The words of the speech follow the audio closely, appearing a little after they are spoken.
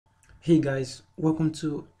Hey guys, welcome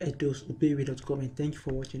to edosubebe.com and thank you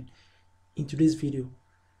for watching. In today's video,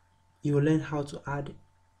 you will learn how to add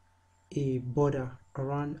a border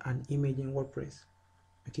around an image in WordPress.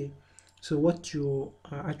 Okay, so what you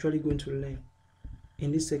are actually going to learn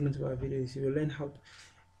in this segment of our video is you're going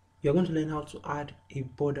to learn how to add a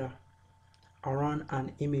border around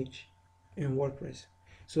an image in WordPress.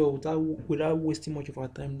 So without wasting much of our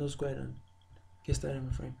time, let's go ahead and get started,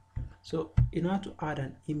 my friend. So in order to add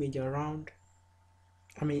an image now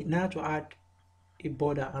to add a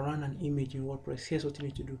border around an image in WordPress, here's what you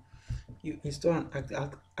need to do. You install and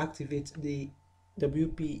activate the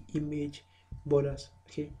WP image borders.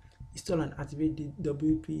 Okay, install and activate the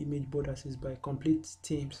WP image borders is by complete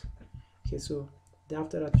themes. Okay, so then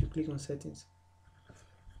after that you click on settings.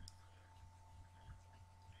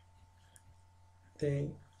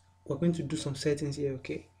 Then we're going to do some settings here.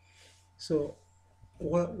 Okay, so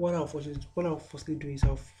what I'll firstly do is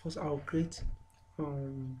I'll create a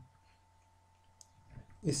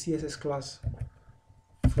CSS class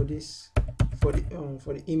for this for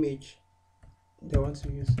the image that I want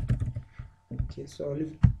to use. Okay, so I'll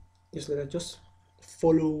leave just like that. Just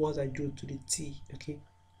follow what I do to the T. Okay,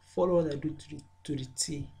 follow what I do to the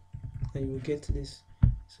T, and you will get to this.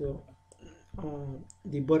 So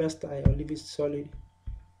the border style, I'll leave it solid.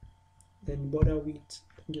 Then border width,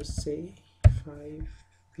 just say 5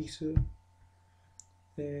 pixel.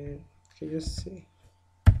 Then okay, just say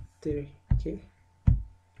 3. Okay,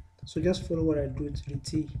 so just follow what I do to the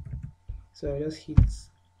T. So I'll just hit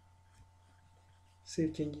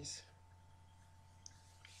save changes.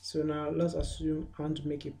 So now let's assume I want to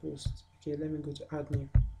make a post. Okay, let me go to add new.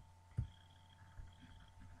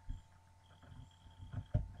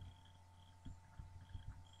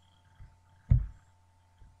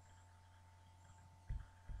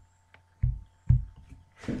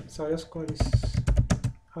 So I'll just call this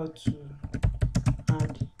how to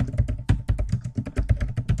add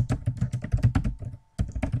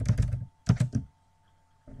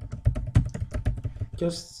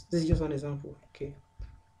this is just an example. Okay,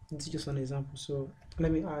 this is just an example. So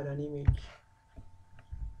let me add an image.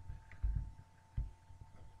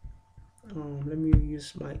 Let me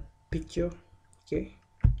use my picture. Okay,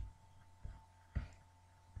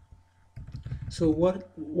 so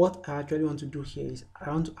what I actually want to do here is I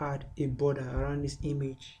want to add a border around this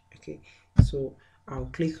image. Okay, so I'll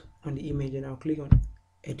click on the image and I'll click on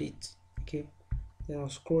edit. Okay, then I'll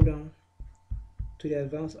scroll down to the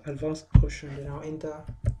advanced option, then I'll enter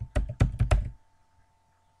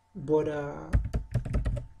border.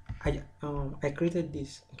 I created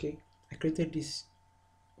this. Okay, I created this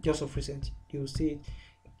just of recent. You'll see it.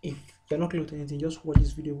 If you're not clear with anything, just watch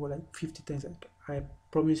this video for like 50 times. I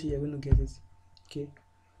promise you, you're going to get it. Okay,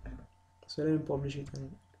 so let me publish it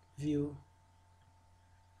and view.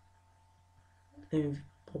 Let me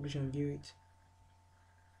publish and view it.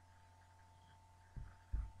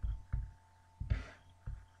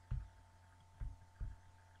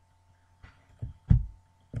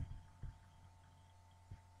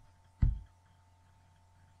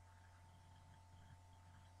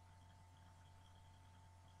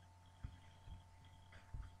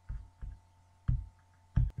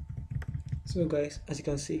 So guys, as you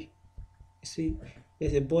can see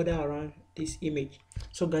there's a border around this image.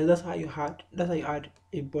 So guys, that's how you add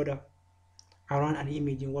a border around an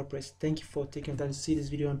image in WordPress. Thank you for taking time to see this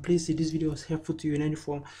video, and please, if this video was helpful to you in any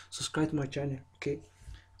form, subscribe to my channel. Okay,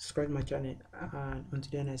 subscribe to my channel, and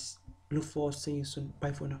until then, I look forward to seeing you soon.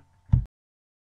 Bye for now.